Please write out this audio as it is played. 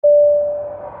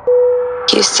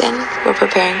Houston, we're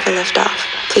preparing for liftoff.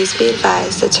 Please be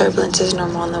advised that turbulence is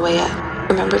normal on the way up.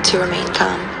 Remember to remain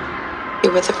calm.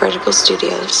 You're with the Vertical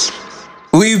Studios.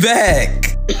 We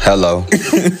back. Hello.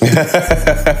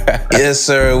 Yes,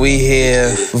 sir. We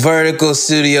here. Vertical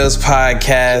Studios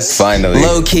podcast. Finally.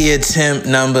 Low-key attempt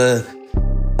number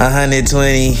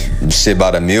 120. Shit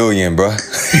about 1 million, bro.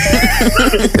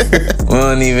 We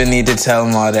don't even need to tell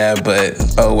them all that, but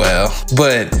oh well.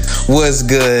 But what's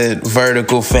good,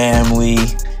 Vertical family?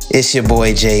 It's your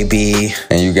boy JB.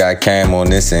 And you got Kam on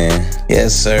this end.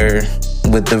 Yes, sir.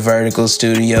 With the Vertical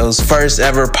Studios first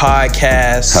ever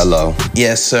podcast. Hello.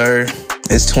 Yes, sir.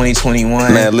 It's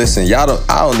 2021. Man, listen, I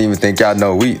don't even think y'all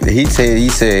know. He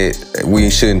said we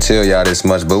shouldn't tell y'all this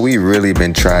much, but we really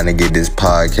been trying to get this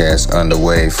podcast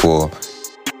underway for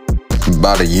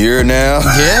about a year now.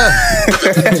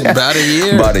 Yeah. About a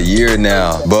year. About a year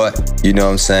now. But you know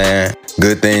what I'm saying?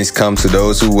 Good things come to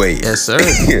those who wait. Yes, sir.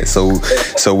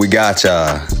 So we got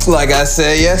y'all. Like I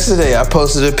said yesterday, I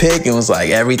posted a pic and was like,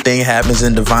 everything happens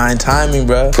in divine timing,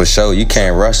 bro. For sure. You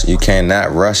can't rush it. You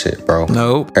cannot rush it, bro.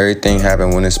 Nope. Everything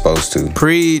happened when it's supposed to.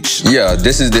 Preach. Yeah,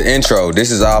 this is the intro.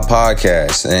 This is our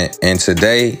podcast. And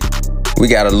today, we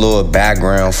got a little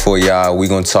background for y'all. We're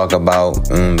going to talk about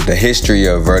the history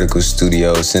of Vertical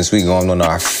Studios since we're going on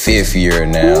our 5th year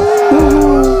now.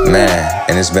 Man,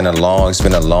 and it's been a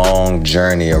long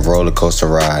journey, a roller coaster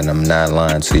ride, and I'm not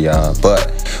lying to y'all.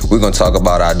 But we're going to talk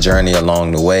about our journey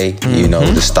along the way, you know,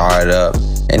 the startup.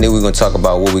 And then we're going to talk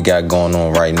about what we got going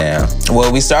on right now.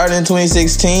 Well, we started in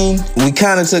 2016. We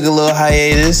kind of took a little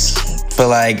hiatus for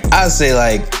I'd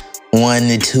say 1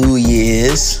 to 2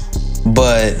 years.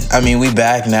 But, I mean, we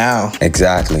back now.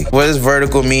 Exactly. What does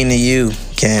vertical mean to you,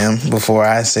 Kam, before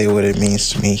I say what it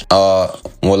means to me?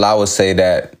 Well, I would say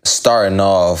that starting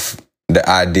off, the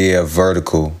idea of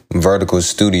Vertical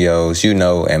Studios, you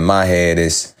know, in my head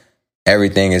is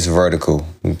everything is vertical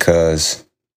because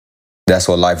that's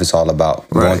what life is all about.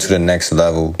 Right. Going to the next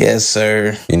level. Yes,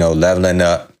 sir. You know, leveling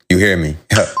up. You hear me?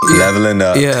 Leveling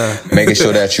up. Yeah. Making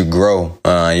sure that you grow.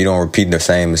 You don't repeat the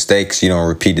same mistakes. You don't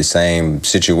repeat the same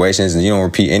situations. And you don't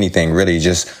repeat anything, really.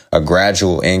 Just a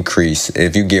gradual increase.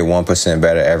 If you get 1%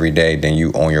 better every day, then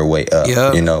you on your way up.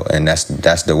 Yep. You know, and that's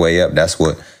the way up. That's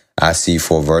what I see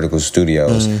for Vertical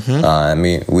Studios.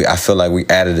 Mm-hmm. I feel like we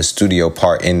added a studio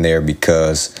part in there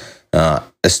because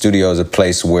a studio is a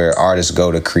place where artists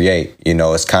go to create. You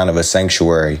know, it's kind of a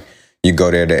sanctuary. You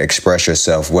go there to express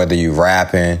yourself, whether you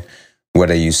rapping,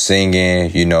 whether you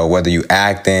singing, you know, whether you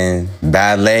acting,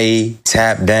 ballet,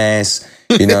 tap dance,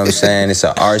 you know what I'm saying? It's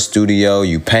an art studio,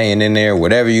 you painting in there,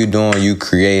 whatever you doing, you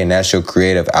create, and that's your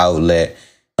creative outlet.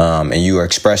 And you are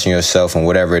expressing yourself and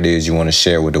whatever it is you want to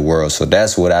share with the world. So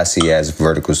that's what I see as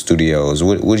Vertical Studios.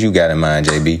 What you got in mind,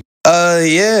 JB?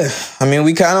 Yeah. I mean,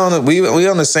 we kind of we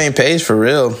on the same page for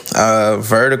real.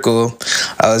 Vertical,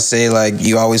 I would say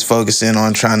you always focusing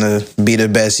on trying to be the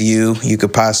best you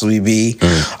could possibly be.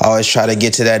 Always try to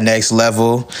get to that next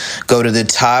level, go to the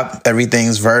top.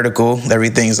 Everything's vertical.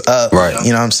 Everything's up. Right.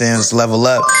 You know what I'm saying? It's level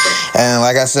up. And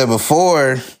like I said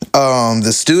before,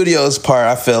 the studios part,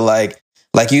 I feel like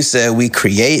you said, we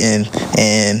creating,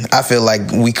 and I feel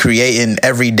like we creating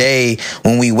every day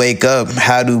when we wake up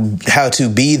how to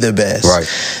be the best. Right.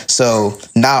 So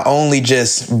not only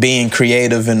just being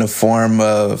creative in the form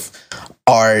of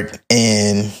art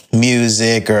and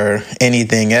music or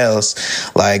anything else,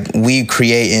 we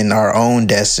creating our own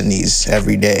destinies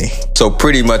every day. So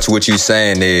pretty much what you're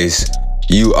saying is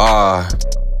you are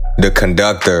the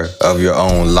conductor of your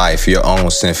own life, your own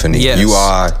symphony. Yes. You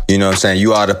are, you know what I'm saying?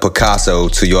 You are the Picasso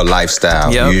to your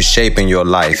lifestyle. Yep. You're shaping your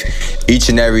life. Each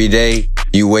and every day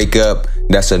you wake up,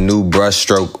 that's a new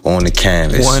brushstroke on the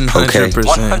canvas. 100%. Okay?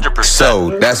 100%.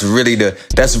 So that's really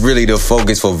the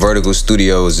focus for Vertical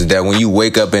Studios, is that when you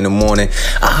wake up in the morning,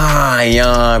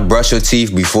 yawn, brush your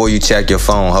teeth before you check your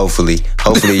phone. Hopefully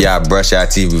y'all brush your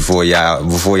teeth before y'all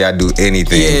do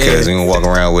anything, because we don't walk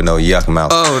around with no yuck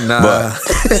mouth. Oh nah. But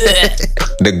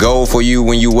the goal for you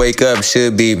when you wake up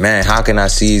should be, man, how can I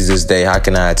seize this day? How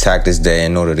can I attack this day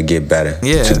in order to get better?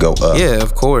 Yeah. To go up. Yeah,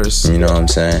 of course. You know what I'm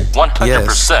saying? 100%.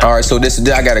 Yes. All right, so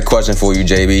I got a question for you,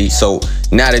 JB. So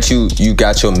now that you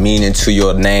got your meaning to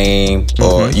your name,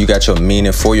 or you got your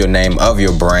meaning for your name of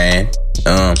your brand,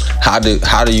 how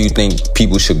do you think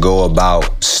people should go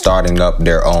about starting up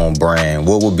their own brand?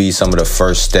 What would be some of the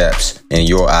first steps in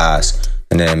your eyes?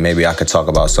 And then maybe I could talk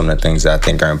about some of the things that I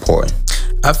think are important.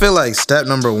 I feel like step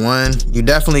number 1, you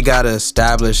definitely got to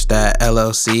establish that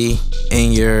LLC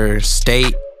in your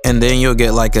state, and then you'll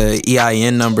get a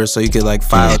EIN number so you could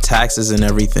file taxes and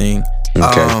everything.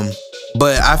 Okay.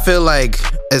 But I feel like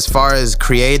as far as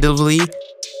creatively,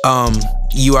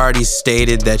 you already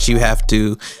stated that you have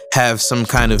to have some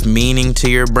kind of meaning to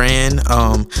your brand.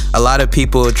 A lot of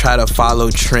people try to follow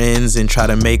trends and try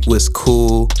to make what's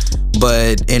cool,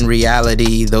 but in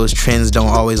reality, those trends don't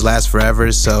always last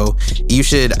forever. So you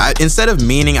should, instead of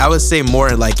meaning, I would say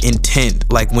more like intent.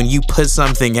 Like when you put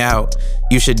something out,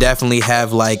 you should definitely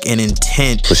have like an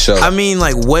intent. For sure. I mean,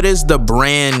 like, what is the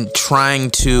brand trying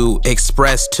to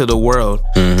express to the world?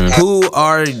 Who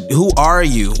are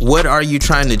you? What are you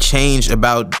trying to change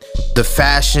about the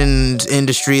fashion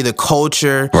industry, the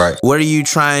culture? Right. What are you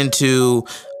trying to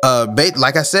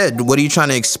like I said, what are you trying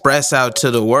to express out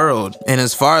to the world? And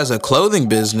as far as a clothing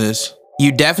business,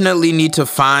 you definitely need to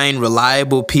find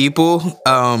reliable people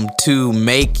to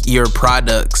make your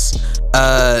products.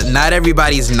 Not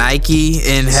everybody's Nike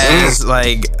and has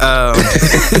like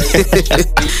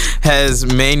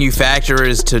has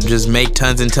manufacturers to just make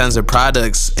tons and tons of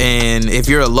products. And if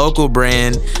you're a local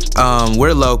brand,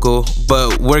 we're local,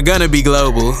 but we're gonna be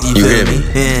global. You feel me?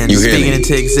 And speaking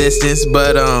into existence.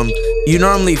 But you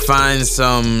normally find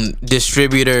some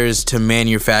distributors to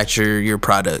manufacture your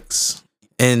products.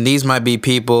 And these might be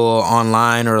people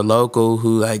online or local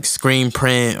who like screen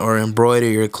print or embroider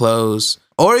your clothes.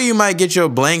 Or you might get your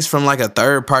blanks from like a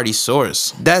third-party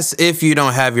source. That's if you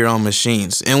don't have your own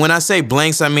machines. And when I say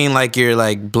blanks, I mean like your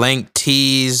like blank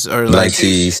tees or like Blank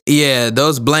tees. Yeah,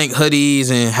 those blank hoodies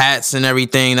and hats and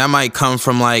everything. That might come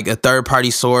from like a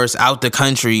third-party source out the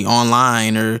country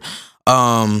online, or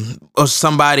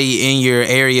somebody in your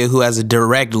area who has a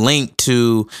direct link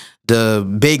to the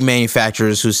big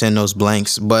manufacturers who send those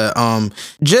blanks. But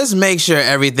just make sure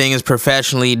everything is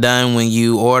professionally done when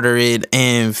you order it,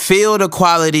 and feel the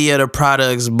quality of the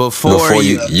products before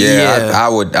you. I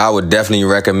would definitely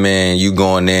recommend you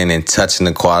going in and touching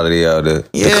the quality of the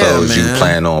clothes you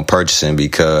plan on purchasing,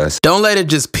 because don't let it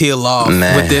just peel off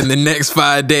within the next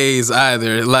 5 days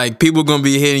either. Like, people gonna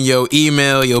be hitting your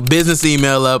email, your business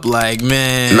email up like,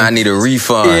 man, I need a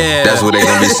refund. Yeah. That's what they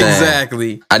gonna be saying.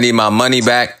 Exactly. I need my money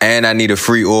back, and I need a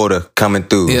free order coming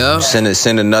through. Yeah.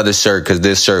 Send another shirt, because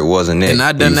this shirt wasn't it. And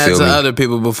I've done that to other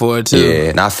people before too. Yeah,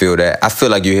 and I feel that. I feel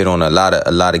like you hit on a lot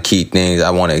of key things.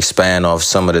 I want to expand off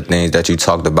some of the things that you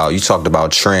talked about. You talked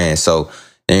about trends. So,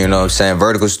 you know what I'm saying?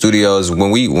 Vertical Studios,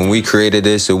 when we created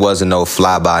this, it wasn't no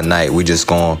fly by night. We just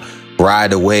gonna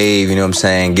ride the wave, you know what I'm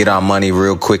saying? Get our money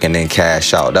real quick and then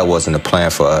cash out. That wasn't the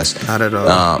plan for us. Not at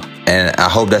all. And I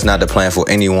hope that's not the plan for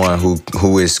anyone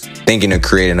who is thinking of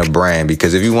creating a brand,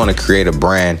 because if you want to create a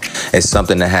brand, it's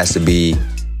something that has to be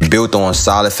built on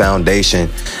solid foundation.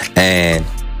 And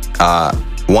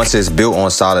once it's built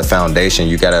on solid foundation,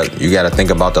 you gotta think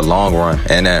about the long run.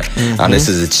 And this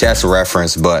is a chess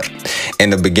reference, but in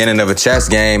the beginning of a chess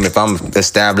game, if I'm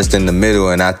established in the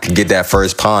middle and I get that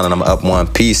first pawn and I'm up one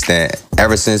piece, then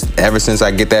ever since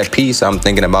I get that piece, I'm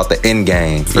thinking about the end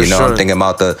game. I'm thinking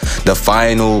about the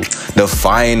final,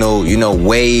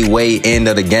 way end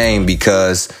of the game,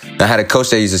 because I had a coach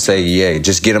that used to say, yeah,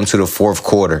 just get them to the fourth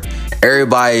quarter.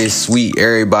 Everybody is sweet.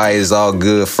 Everybody is all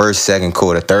good. First, second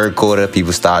quarter, third quarter,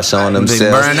 people start showing themselves. They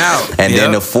burn out. And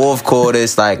then the fourth quarter,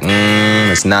 it's like,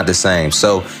 it's not the same.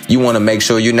 So you want to make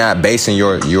sure you're not basing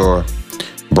your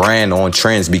brand on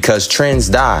trends, because trends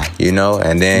die,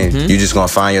 and then you're just going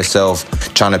to find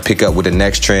yourself trying to pick up with the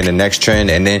next trend,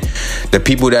 and then the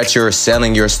people that you're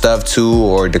selling your stuff to,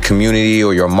 or the community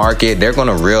or your market, they're going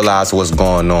to realize what's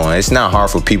going on. It's not hard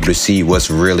for people to see what's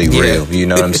really real, you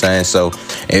know what I'm saying? So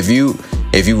if you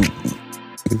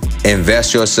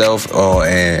invest yourself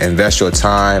and invest your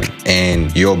time in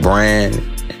your brand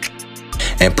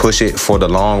and push it for the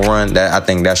long run, I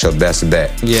think that's your best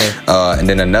bet. Yeah. And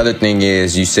then another thing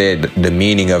is, you said the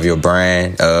meaning of your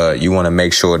brand. You want to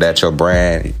make sure that your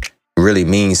brand really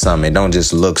means something. It don't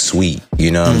just look sweet.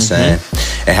 You know what I'm saying?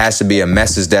 It has to be a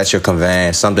message that you're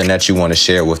conveying, something that you want to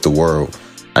share with the world.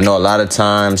 I know a lot of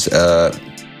times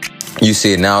you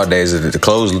see it nowadays, the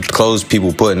clothes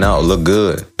people putting out look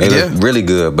good. They look really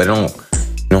good, but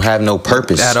don't have no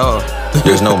purpose at all.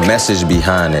 There's no message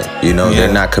behind it.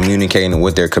 They're not communicating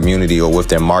with their community or with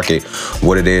their market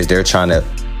what it is they're trying to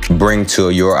bring to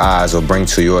your eyes or bring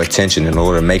to your attention in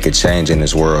order to make a change in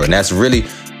this world. And that's really,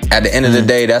 at the end of the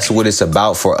day, that's what it's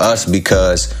about for us,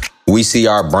 because we see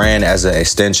our brand as an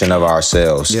extension of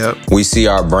ourselves. Yep. We see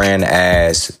our brand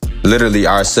as literally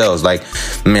ourselves. Like,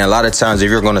 a lot of times if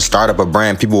you're going to start up a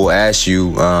brand, people will ask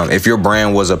you, if your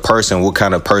brand was a person, what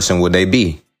kind of person would they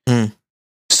be?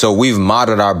 So we've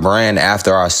modeled our brand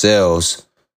after ourselves,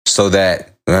 so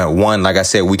that one, like I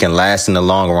said, we can last in the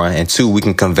long run, and two, we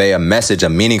can convey a message, a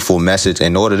meaningful message,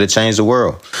 in order to change the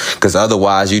world. Because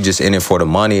otherwise, you just in it for the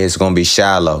money. It's going to be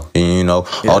shallow. You know,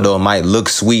 although it might look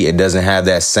sweet, it doesn't have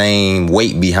that same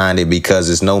weight behind it because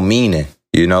there's no meaning.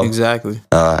 You know, exactly.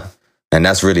 And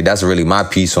that's really my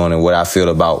piece on it. What I feel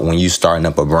about when you starting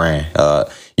up a brand.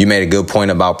 You made a good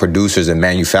point about producers and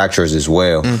manufacturers as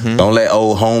well. Mm-hmm. Don't let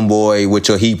old homeboy with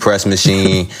your heat press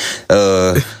machine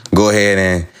go ahead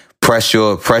and press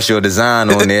your design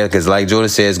on there, because like Jordan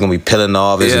said, it's gonna be peeling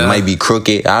off. It might be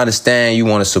crooked. I understand you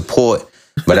want to support,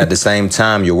 but at the same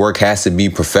time, your work has to be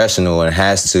professional and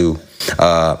has to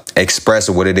express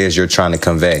what it is you're trying to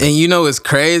convey. And you know what's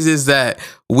crazy is that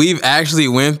we've actually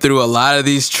went through a lot of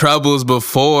these troubles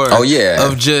before. Oh, yeah.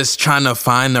 Of just trying to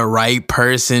find the right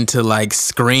person to like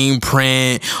screen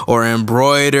print or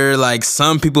embroider. Like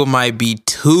some people might be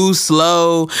too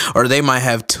slow, or they might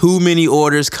have too many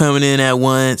orders coming in at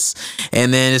once.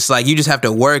 And then it's like you just have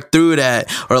to work through that.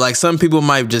 Or like some people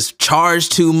might just charge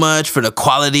too much for the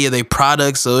quality of their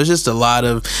products. So it's just a lot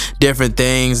of different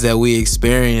things that we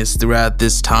experienced throughout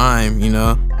this time, you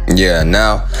know? Yeah,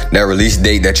 now that release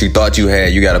date that you thought you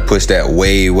had, you got to push that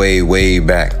way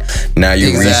back. Now you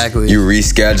you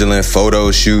rescheduling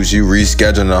photo shoots, you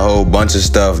rescheduling a whole bunch of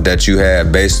stuff that you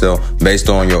had based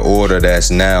on your order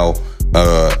that's now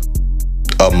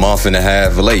a month and a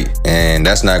half late, and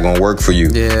that's not gonna work for you.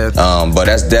 Yeah. But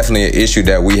that's definitely an issue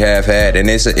that we have had, and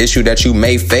it's an issue that you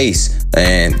may face.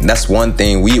 And that's one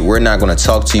thing, we're not gonna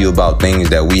talk to you about things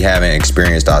that we haven't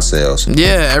experienced ourselves.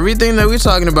 Yeah, everything that we're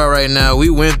talking about right now, we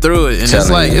went through it, and it's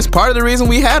like it's part of the reason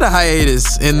we had a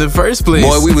hiatus in the first place.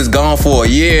 Boy, we was gone for a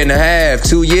year and a half,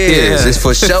 2 years. Yeah. It's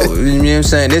for sure. You know what I'm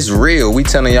saying? It's real. We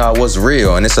telling y'all what's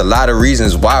real, and it's a lot of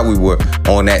reasons why we were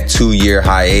on that 2-year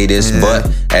hiatus. Yeah.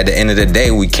 But at the end of the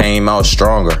day, we came out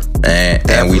stronger,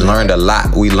 and we learned a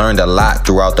lot. We learned a lot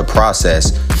throughout the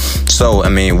process. So, I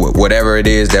mean, whatever it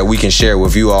is that we can share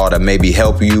with you all to maybe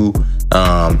help you.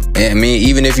 I mean,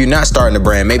 even if you're not starting a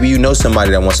brand, maybe you know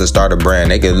somebody that wants to start a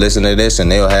brand. They could listen to this and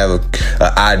they'll have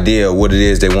an idea of what it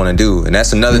is they want to do. And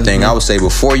that's another thing I would say,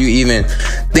 before you even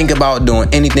think about doing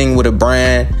anything with a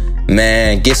brand,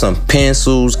 man, get some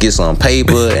pencils, get some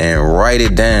paper, and write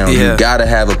it down. Yeah. You gotta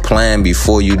have a plan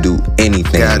before you do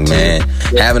anything, man.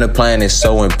 Yeah. Having a plan is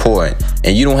so important.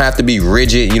 And you don't have to be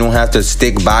rigid. You don't have to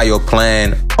stick by your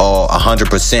plan or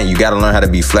 100%. You gotta learn how to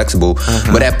be flexible.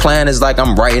 But that plan is like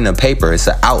I'm writing a paper. It's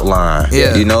an outline.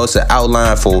 Yeah. You know, it's an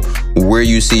outline for where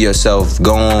you see yourself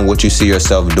going, what you see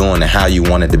yourself doing, and how you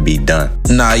want it to be done.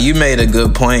 Nah, you made a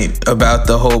good point about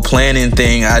the whole planning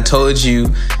thing. I told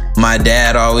you, my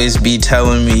dad always be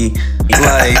telling me,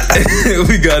 like,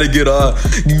 we gotta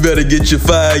you better get your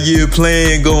 5-year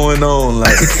plan going on.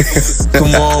 Like,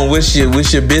 come on, what's your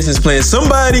business plan?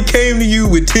 Somebody came to you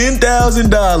with $10,000.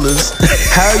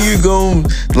 How you gon',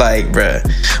 like, bruh?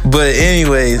 But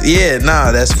anyways, yeah,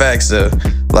 nah, that's facts though.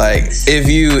 Like,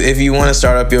 if you want to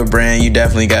start up your brand, you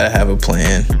definitely gotta have a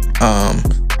plan.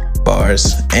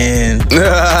 Bars. And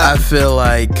I feel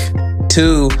like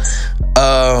too,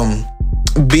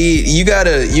 you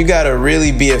gotta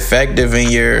really be effective in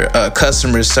your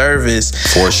customer service,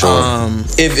 for sure.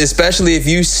 Especially if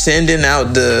you sending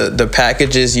out the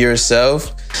packages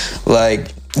yourself,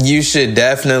 like, you should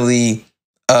definitely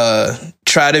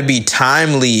try to be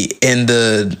timely in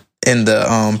the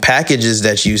packages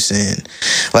that you send.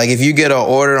 Like, if you get an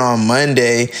order on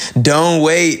Monday, don't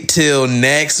wait till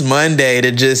next Monday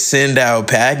to just send out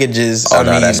packages. Oh,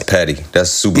 no, that's petty. That's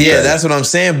super petty. Yeah, that's what I'm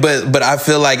saying. But I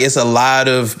feel like it's a lot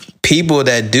of people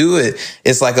that do it.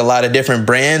 It's like a lot of different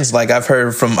brands. Like, I've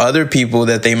heard from other people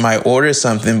that they might order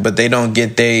something, but they don't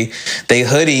get they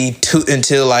hoodie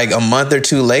until like a month or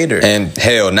two later. And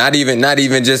hell, not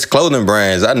even just clothing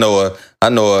brands. I know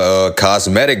a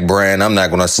cosmetic brand. I'm not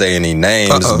going to say any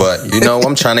names, but, you know,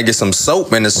 I'm trying to get some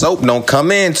soap, and the soap don't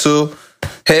come in till,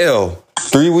 hell,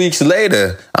 3 weeks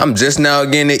later. I'm just now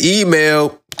getting an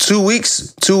email 2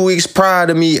 weeks prior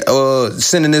to me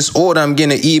sending this order. I'm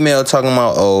getting an email talking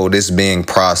about, oh, this being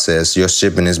processed. Your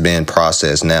shipping is being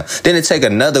processed now. Then it take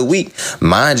another week.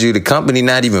 Mind you, the company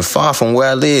not even far from where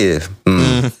I live. You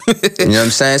know what I'm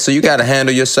saying? So you got to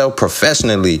handle yourself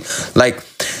professionally. Like,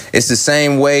 it's the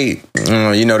same way,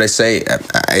 you know, they say,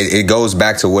 it goes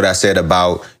back to what I said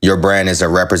about your brand is a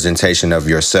representation of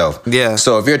yourself. Yeah.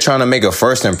 So if you're trying to make a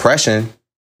first impression,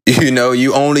 you know,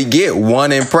 you only get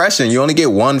one impression. You only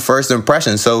get one first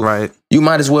impression. So you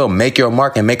might as well make your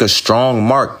mark and make a strong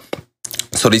mark.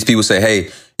 So these people say, hey,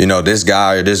 you know, this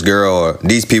guy or this girl or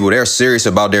these people, they're serious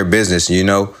about their business, you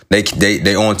know.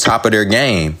 They on top of their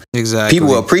game. Exactly.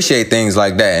 People appreciate things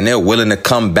like that, and they're willing to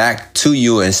come back to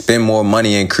you and spend more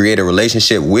money and create a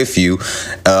relationship with you,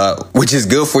 which is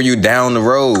good for you down the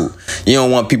road. You don't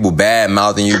want people bad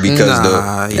mouthing you because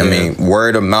I mean,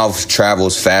 word of mouth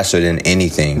travels faster than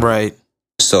anything. Right.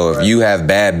 So if you have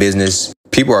bad business,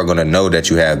 people are going to know that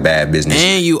you have bad business.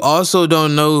 And you also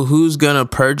don't know who's going to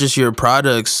purchase your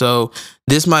products. So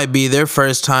this might be their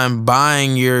first time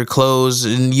buying your clothes,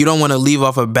 and you don't want to leave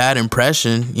off a bad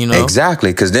impression, you know?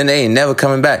 Exactly, because then they ain't never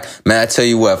coming back. Man, I tell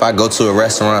you what, if I go to a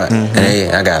restaurant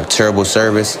and I got terrible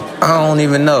service, I don't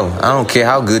even know. I don't care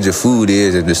how good your food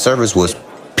is. If the service was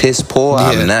piss poor,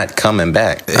 I'm not coming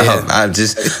back. Yeah.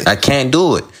 I can't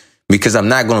do it. Because I'm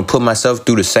not going to put myself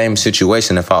through the same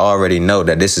situation if I already know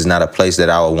that this is not a place that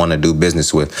I would want to do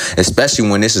business with. Especially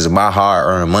when this is my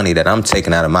hard-earned money that I'm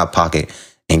taking out of my pocket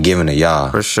and giving to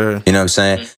y'all. For sure. You know what I'm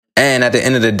saying? And at the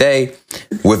end of the day,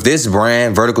 with this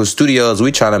brand, Vertical Studios,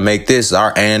 we try to make this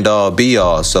our end-all,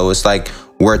 be-all. So it's like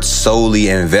we're solely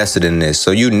invested in this.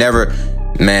 So you never...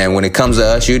 Man, when it comes to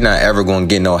us, you're not ever going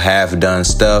to get no half-done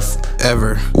stuff.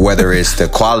 Ever. Whether it's the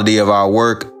quality of our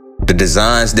work, the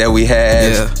designs that we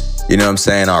have... Yeah. You know what I'm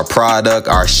saying? Our product,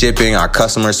 our shipping, our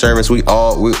customer service, we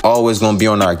always gonna be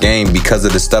on our game because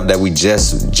of the stuff that we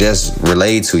just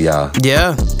relayed to y'all.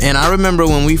 Yeah, and I remember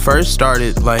when we first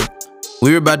started, like,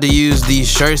 we were about to use these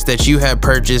shirts that you had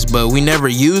purchased, but we never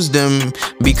used them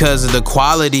because the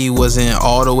quality wasn't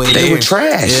all the way there. They were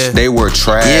trash. Yeah. They were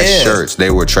trash shirts.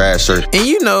 They were trash shirts. And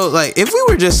you know, like, if we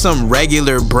were just some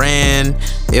regular brand,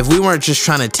 if we weren't just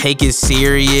trying to take it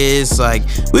serious, like,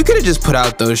 we could have just put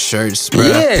out those shirts, bro.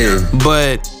 Yeah.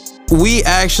 But we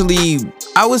actually,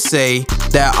 I would say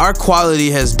that our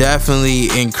quality has definitely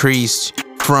increased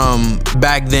from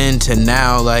back then to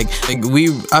now. Like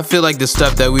I feel like the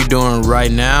stuff that we're doing right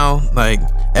now, like,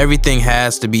 everything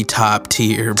has to be top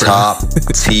tier, bro. Top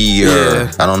tier.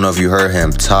 Yeah. I don't know if you heard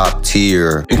him. Top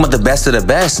tier. We want the best of the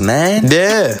best, man.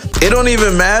 Yeah. It don't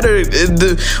even matter.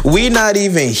 We not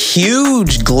even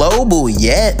huge global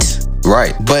yet.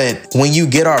 Right. But when you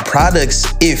get our products,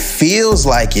 it feels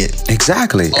like it.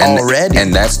 Exactly. Already.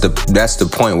 And that's the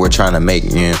point we're trying to make.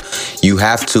 You know, you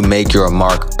have to make your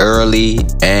mark early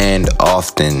and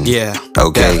often. Yeah.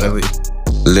 Okay. Definitely.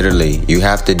 Literally, you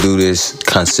have to do this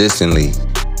consistently.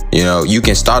 You know, you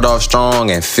can start off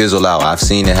strong and fizzle out. I've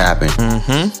seen it happen.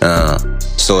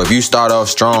 So if you start off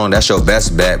strong, that's your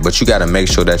best bet, but you got to make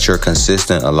sure that you're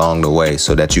consistent along the way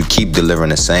so that you keep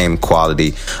delivering the same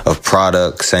quality of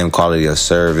product, same quality of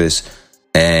service.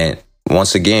 And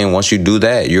once again, once you do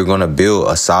that, you're going to build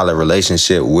a solid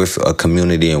relationship with a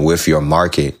community and with your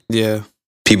market. Yeah.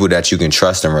 People that you can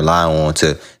trust and rely on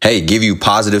to, hey, give you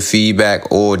positive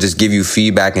feedback or just give you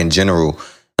feedback in general.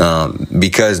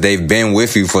 Because they've been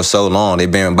with you for so long.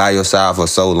 They've been by your side for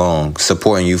so long,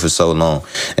 supporting you for so long.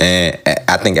 And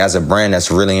I think as a brand, that's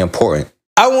really important.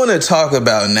 I want to talk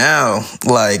about now,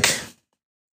 like,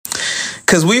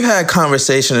 because we've had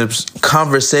conversations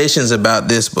about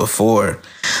this before.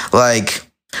 Like,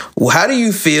 how do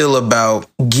you feel about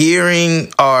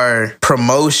gearing our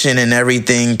promotion and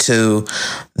everything to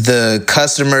the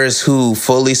customers who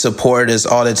fully support us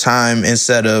all the time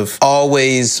instead of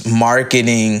always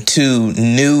marketing to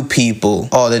new people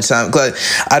all the time?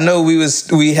 I know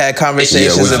we had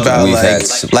conversations about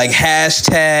like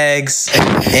hashtags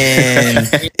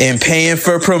and paying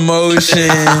for promotion,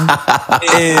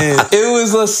 and it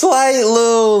was a slight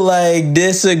little like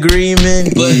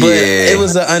disagreement, but it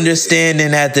was an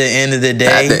understanding at the end of the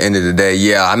day. At the end of the day,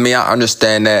 yeah. I mean, I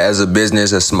understand that as a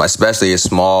business, especially a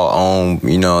small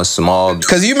small.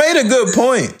 Because you made a good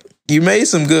point. You made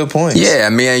some good points. Yeah, I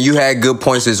mean, you had good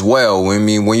points as well. I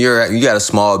mean, when you got a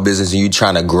small business and you're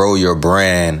trying to grow your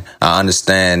brand, I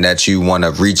understand that you want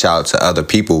to reach out to other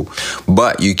people,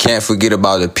 but you can't forget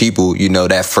about the people. You know,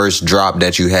 that first drop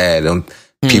that you had.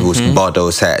 People bought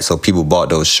those hats, so people bought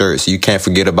those shirts. You can't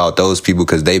forget about those people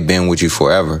because they've been with you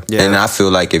forever. Yeah. And I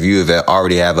feel like if you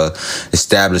already have a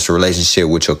established relationship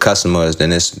with your customers,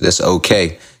 then that's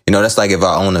okay. You know, that's like if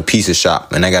I own a pizza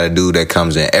shop and I got a dude that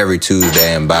comes in every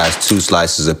Tuesday and buys 2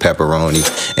 slices of pepperoni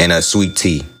and a sweet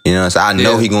tea. You know, so I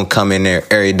know he gonna come in there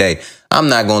every day. I'm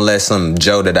not gonna let some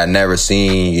Joe that I never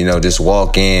seen, you know, just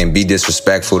walk in, be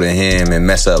disrespectful to him and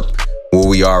mess up what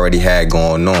we already had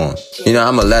going on. You know,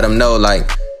 I'm gonna let him know,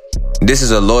 like, this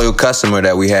is a loyal customer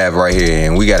that we have right here,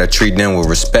 and we gotta treat them with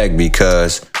respect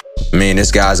because, I mean,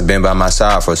 this guy's been by my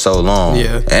side for so long.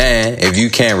 Yeah. And if you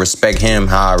can't respect him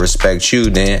how I respect you,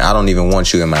 then I don't even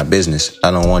want you in my business.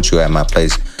 I don't want you at my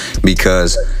place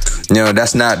because You know,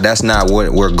 that's not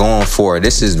what we're going for.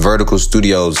 This is Vertical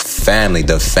Studios family,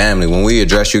 the family. When we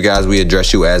address you guys, we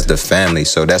address you as the family.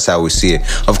 So that's how we see it.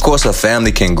 Of course, a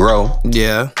family can grow.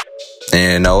 Yeah.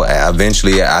 And, you know,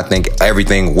 eventually I think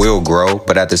everything will grow.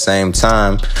 But at the same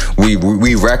time,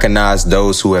 we recognize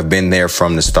those who have been there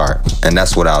from the start. And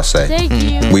that's what I'll say. Thank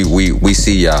you. We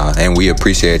see y'all and we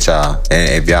appreciate y'all. And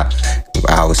if y'all,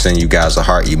 I would send you guys a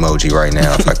heart emoji right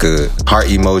now if I could. Heart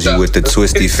emoji with the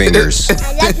twisty fingers.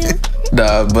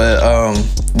 Nah, but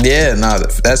yeah, no,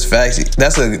 that's facts.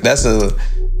 That's a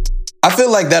I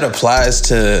feel like that applies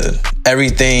to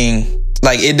everything.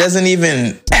 Like, it doesn't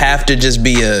even have to just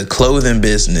be a clothing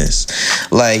business.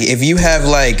 Like, if you have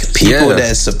like people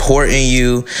that's supporting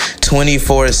you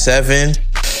 24/7,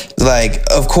 like,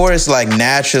 of course, like,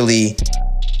 naturally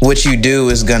what you do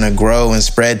is gonna grow and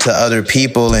spread to other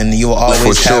people, and you'll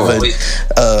always have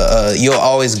you'll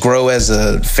always grow as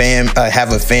a fan,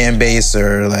 have a fan base,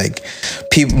 or like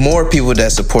more people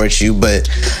that support you. But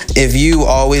if you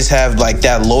always have like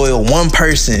that loyal one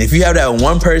person, if you have that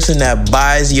one person that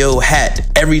buys your hat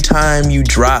every time you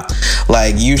drop,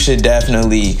 like, you should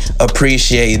definitely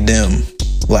appreciate them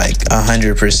like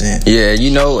 100%. Yeah,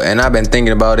 you know, and I've been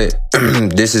thinking about it.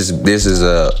 This is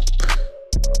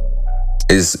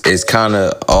it's kind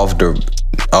of off,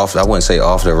 I wouldn't say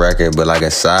off the record, but like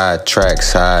a side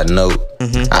note.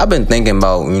 I've been thinking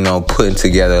about, you know, putting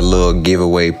together a little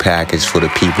giveaway package for the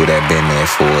people that been there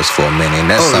for us for a minute. And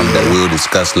that's something that we'll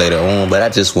discuss later on. But I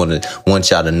just want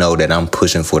y'all to know that I'm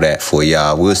pushing for that for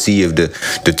y'all. We'll see if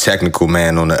the technical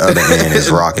man on the other end is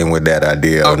rocking with that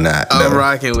idea or not. I'm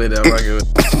rocking with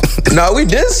it. No, we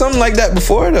did something like that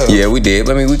before, though. Yeah, we did.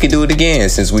 I mean, we can do it again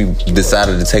since we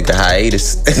decided to take the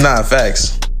hiatus. Nah,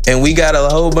 facts. And we got a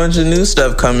whole bunch of new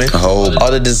stuff coming. All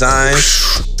the designs.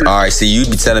 All right, see, you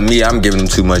be telling me I'm giving them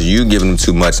too much. You giving them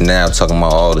too much now, talking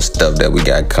about all the stuff that we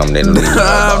got coming in.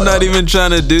 I'm not even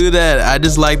trying to do that. I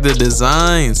just like the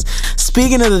designs.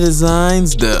 Speaking of the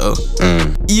designs, though,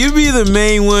 you be the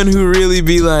main one who really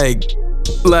be like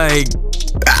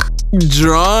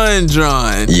drawn.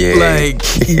 Yeah. Like,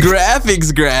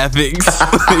 graphics.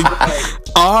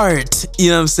 Like, art. You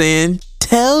know what I'm saying?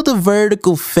 Tell the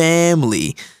Vertical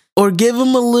family, or give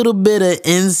them a little bit of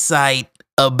insight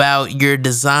about your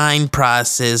design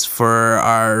process for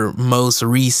our most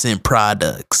recent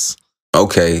products.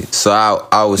 Okay, so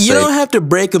I would say you don't have to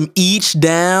break them each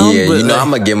down. Yeah, but you know, like,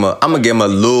 I'm gonna give him a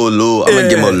little.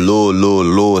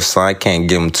 So I can't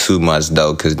give him too much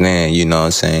though, cause then, you know what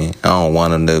I'm saying, I don't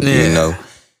want him to, you know,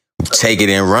 take it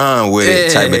and run with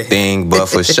it type of thing. But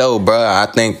for sure, bro, I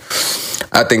think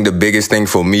the biggest thing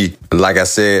for me, like I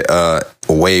said,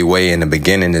 way in the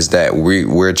beginning, is that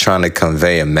we're trying to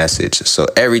convey a message. So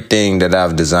everything that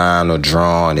I've designed or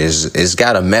drawn is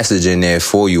got a message in there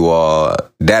for you all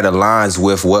that aligns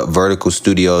with what Vertical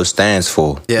Studios stands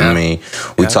for. Yeah. I mean,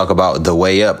 we talk about the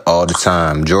way up all the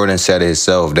time. Jordan said it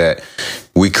himself that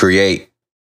we create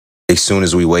as soon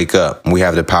as we wake up. We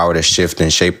have the power to shift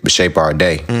and shape our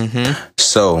day.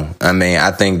 So, I mean,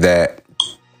 I think that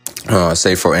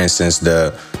say for instance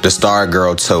the Star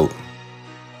Girl tote,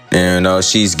 you know,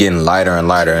 she's getting lighter and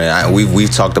lighter, and we've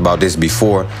talked about this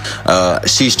before.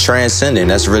 She's transcending.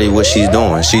 That's really what she's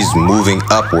doing. She's moving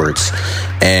upwards,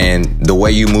 and the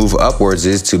way you move upwards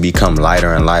is to become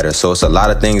lighter and lighter. So it's a lot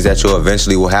of things that you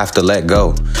eventually will have to let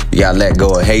go. You gotta let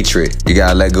go of hatred. You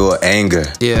gotta let go of anger,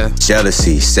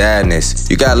 jealousy, sadness.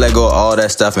 You gotta let go of all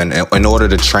that stuff in order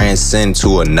to transcend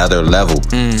to another level.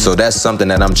 So that's something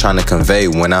that I'm trying to convey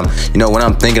when I'm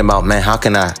thinking about, man, how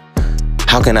can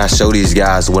I show these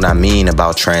guys what I mean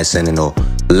about transcending or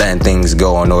letting things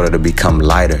go in order to become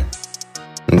lighter?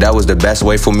 And that was the best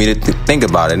way for me to think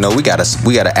about it. No, we got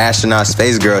an astronaut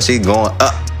space girl. She's going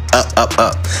up.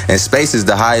 And space is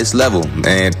the highest level.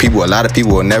 And a lot of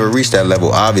people will never reach that level,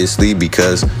 obviously,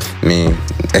 because, I mean,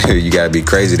 you gotta be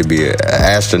crazy to be an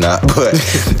astronaut. But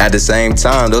at the same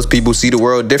time, those people see the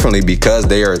world differently because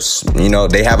they are, you know,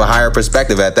 they have a higher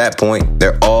perspective at that point.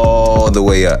 They're all the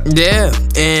way up. Yeah,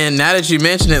 and now that you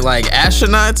mention it, like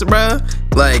astronauts, bro,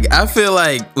 like I feel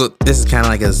like, well, this is kind of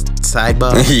like a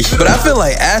sidebar, but I feel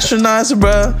like astronauts,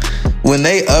 bro, when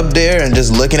they up there and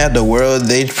just looking at the world,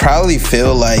 they probably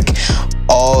feel like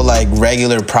all like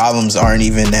regular problems aren't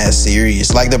even that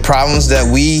serious. Like the problems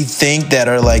that we think that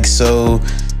are like so,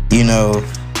 you know,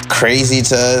 crazy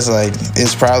to us, like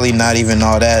it's probably not even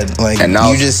all that. Like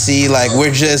you just see, like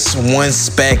we're just one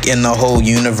speck in the whole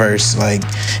universe. Like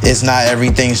it's not,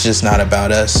 everything's just not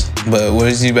about us. But what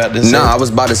is you about to say? No, I was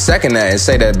about to second that and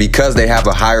say that because they have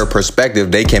a higher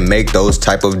perspective, they can make those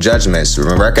type of judgments.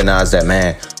 Recognize that,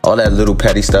 man, all that little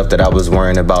petty stuff that I was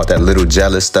worrying about, that little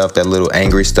jealous stuff, that little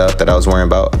angry stuff that I was worrying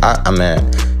about,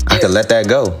 I could let that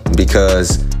go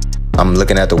because I'm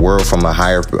looking at the world from a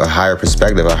higher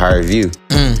perspective, a higher view.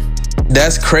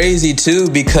 That's crazy too,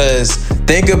 because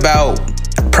think about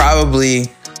probably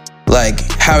like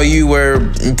how you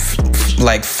were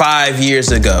like 5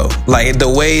 years ago, like the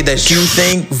way that you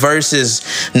think versus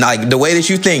like the way that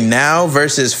you think now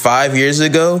versus 5 years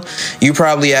ago. You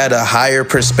probably had a higher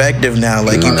perspective now.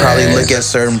 Like you probably look at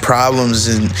certain problems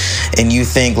and you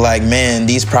think like, man,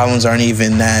 these problems aren't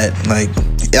even that. Like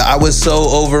I was so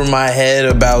over my head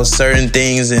about certain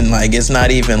things, and like it's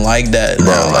not even like that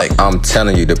now. Like I'm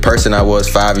telling you, the person I was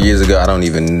 5 years ago, I don't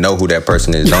even know who that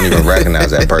person is. Don't even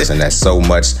recognize that person. That's so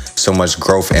much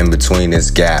growth in between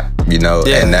this gap, you know.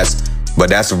 Yeah. And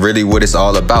that's really what it's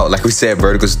all about. Like we said,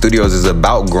 Vertical Studios is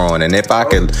about growing. And if I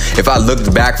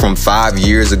looked back from 5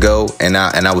 years ago and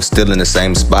I was still in the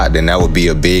same spot, then that would be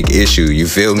a big issue. You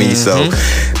feel me? So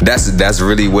that's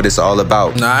really what it's all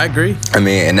about. No, I agree. I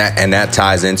mean, and that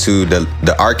ties into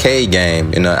the arcade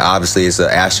game. You know, obviously it's an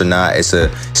astronaut, it's a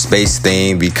space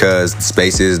theme because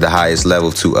space is the highest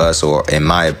level to us, or in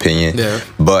my opinion. Yeah.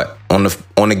 But on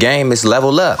the game, it's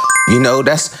level up. You know,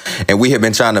 and we have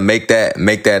been trying to make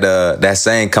that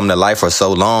saying come to life for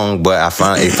so long, but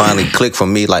it finally clicked for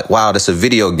me. Like, wow, that's a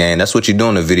video game. That's what you do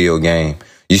in a video game.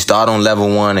 You start on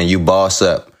level 1 and you boss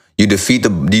up. You defeat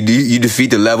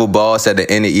the level boss at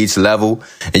the end of each level,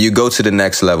 and you go to the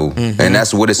next level. And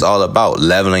that's what it's all about: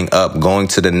 leveling up, going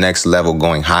to the next level,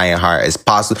 going higher and higher as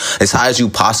high as you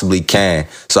possibly can.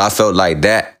 So I felt like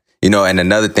that. You know, and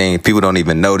another thing, people don't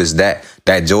even notice that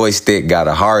joystick got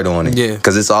a heart on it. Yeah.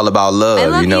 Because it's all about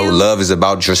love. You know, love is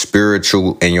about your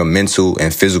spiritual and your mental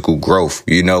and physical growth,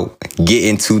 you know,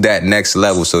 getting to that next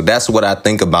level. So that's what I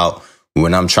think about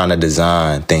when I'm trying to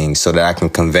design things, so that I can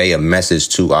convey a message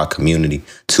to our community,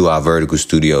 to our Vertical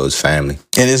Studios family.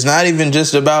 And it's not even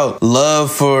just about love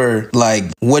for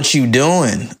like what you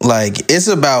doing. Like it's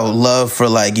about love for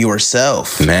like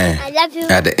yourself. Man, I love you.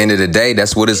 At the end of the day,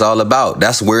 that's what it's all about.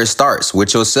 That's where it starts,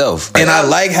 with yourself. And I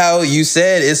like how you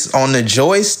said it's on the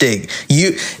joystick.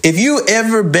 If you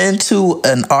ever been to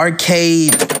an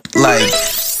arcade, like,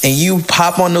 and you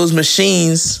pop on those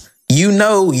machines, you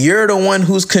know you're the one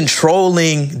who's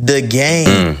controlling the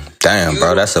game. Damn,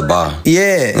 bro, that's a bar.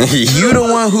 Yeah, you the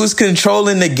one who's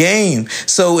controlling the game.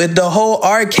 So at the whole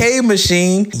arcade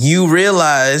machine, you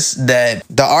realize that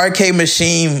the arcade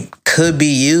machine could be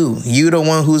you. You the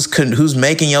one who's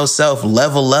making yourself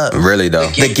level up. Really though,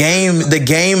 the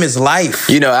game is life.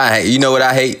 You know, what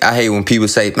I hate. I hate when people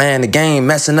say, "Man, the game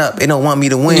messing up. They don't want me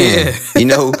to win." Yeah.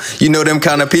 You know them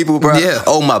kind of people, bro. Yeah.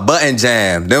 Oh, my button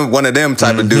jam. One of them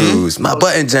type of dudes. My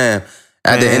button jam.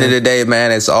 At the end of the day,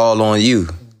 man, it's all on you.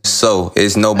 So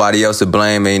it's nobody else to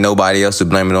blame. Ain't nobody else to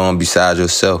blame it on besides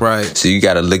yourself. Right. So you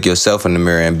got to look yourself in the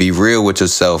mirror and be real with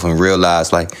yourself and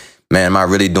realize, like, man, am I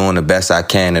really doing the best I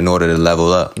can in order to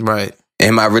level up? Right.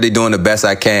 Am I really doing the best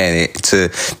I can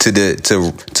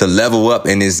to level up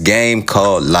in this game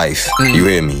called life? You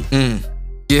hear me?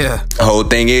 Yeah. The whole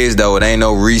thing is though, it ain't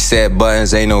no reset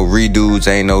buttons, ain't no redos,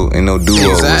 ain't no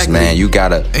do-overs, man. You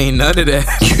gotta ain't none of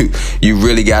that. You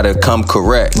really gotta come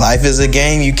correct. Life is a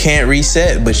game you can't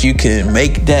reset, but you can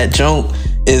make that jump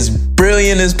as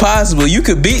brilliant as possible. You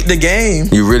could beat the game.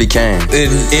 You really can.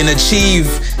 And achieve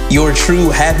your true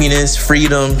happiness,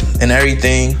 freedom, and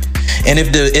everything. And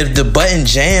if the button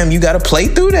jam, you gotta play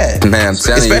through that. Man, I'm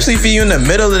telling you. Especially for you in the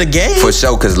middle of the game. For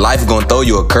sure, because life gonna throw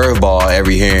you a curveball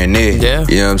every here and there. Yeah.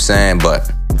 You know what I'm saying? But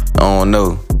I don't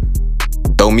know.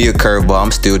 Throw me a curveball,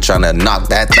 I'm still trying to knock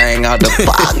that thing out the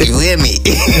park. You hear me?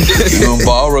 You gonna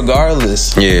ball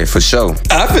regardless. Yeah, for sure.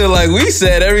 I feel like we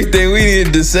said everything we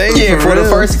needed to say. Yeah, for the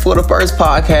first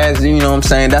podcast, you know what I'm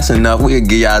saying? That's enough. We'll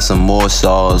give y'all some more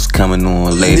songs coming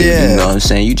on later. Yeah. You know what I'm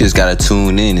saying? You just gotta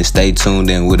tune in and stay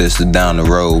tuned in with us down the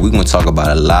road. We're gonna talk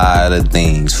about a lot of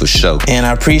things for sure. And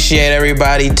I appreciate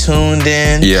everybody tuned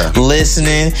in,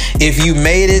 listening. If you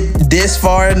made it this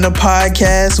far in the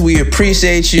podcast, we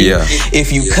appreciate you. Yeah.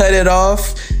 If you cut it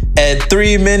off at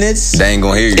 3 minutes, they ain't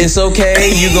gonna hear you. It's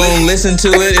okay. You gonna listen to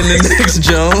it in the next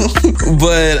jump.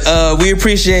 But we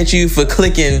appreciate you for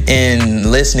clicking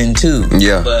and listening too.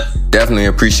 Yeah, definitely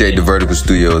appreciate the Vertical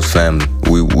Studios family.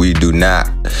 We do not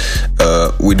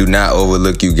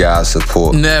overlook you guys'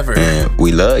 support. Never. And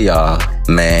we love y'all.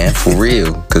 Man, for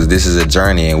real. Because this is a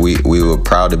journey, and we were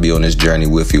proud to be on this journey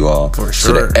with you all. For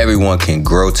so sure. that everyone can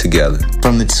grow together.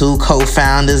 From the two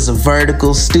co-founders of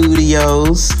Vertical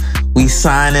Studios, we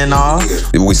signing off.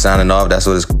 We signing off. That's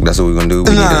what we're gonna do.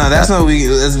 That's not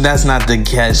the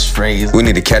catchphrase. We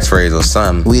need a catchphrase or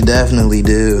something. We definitely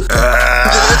do.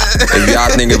 If y'all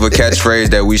think of a catchphrase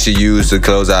that we should use to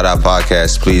close out our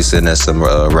podcast, please send us some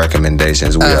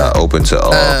recommendations. We are open to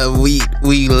all. We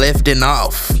lifting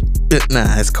off. Nah,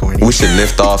 that's corny. We should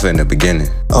lift off in the beginning.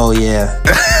 Oh yeah.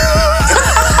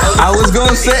 I was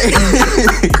gonna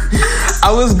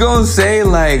say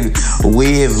like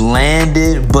we have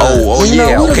landed, but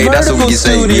okay, that's what we can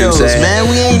say. You know what I'm saying? Man,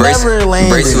 we ain't never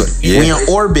landed.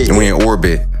 We in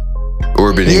orbit.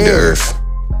 Orbiting the Earth.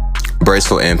 Brace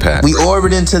for impact. We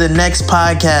orbit into the next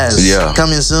podcast. Yeah.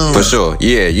 Coming soon. For sure.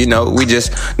 Yeah, we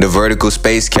just the Vertical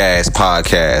Spacecast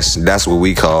podcast. That's what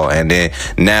we call. And then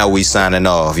now we signing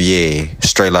off. Yeah.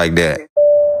 Straight like that.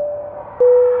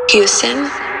 Houston,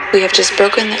 we have just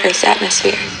broken the Earth's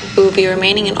atmosphere. We will be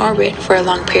remaining in orbit for a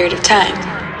long period of time.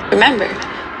 Remember,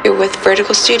 you're with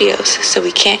Vertical Studios, so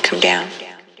we can't come down.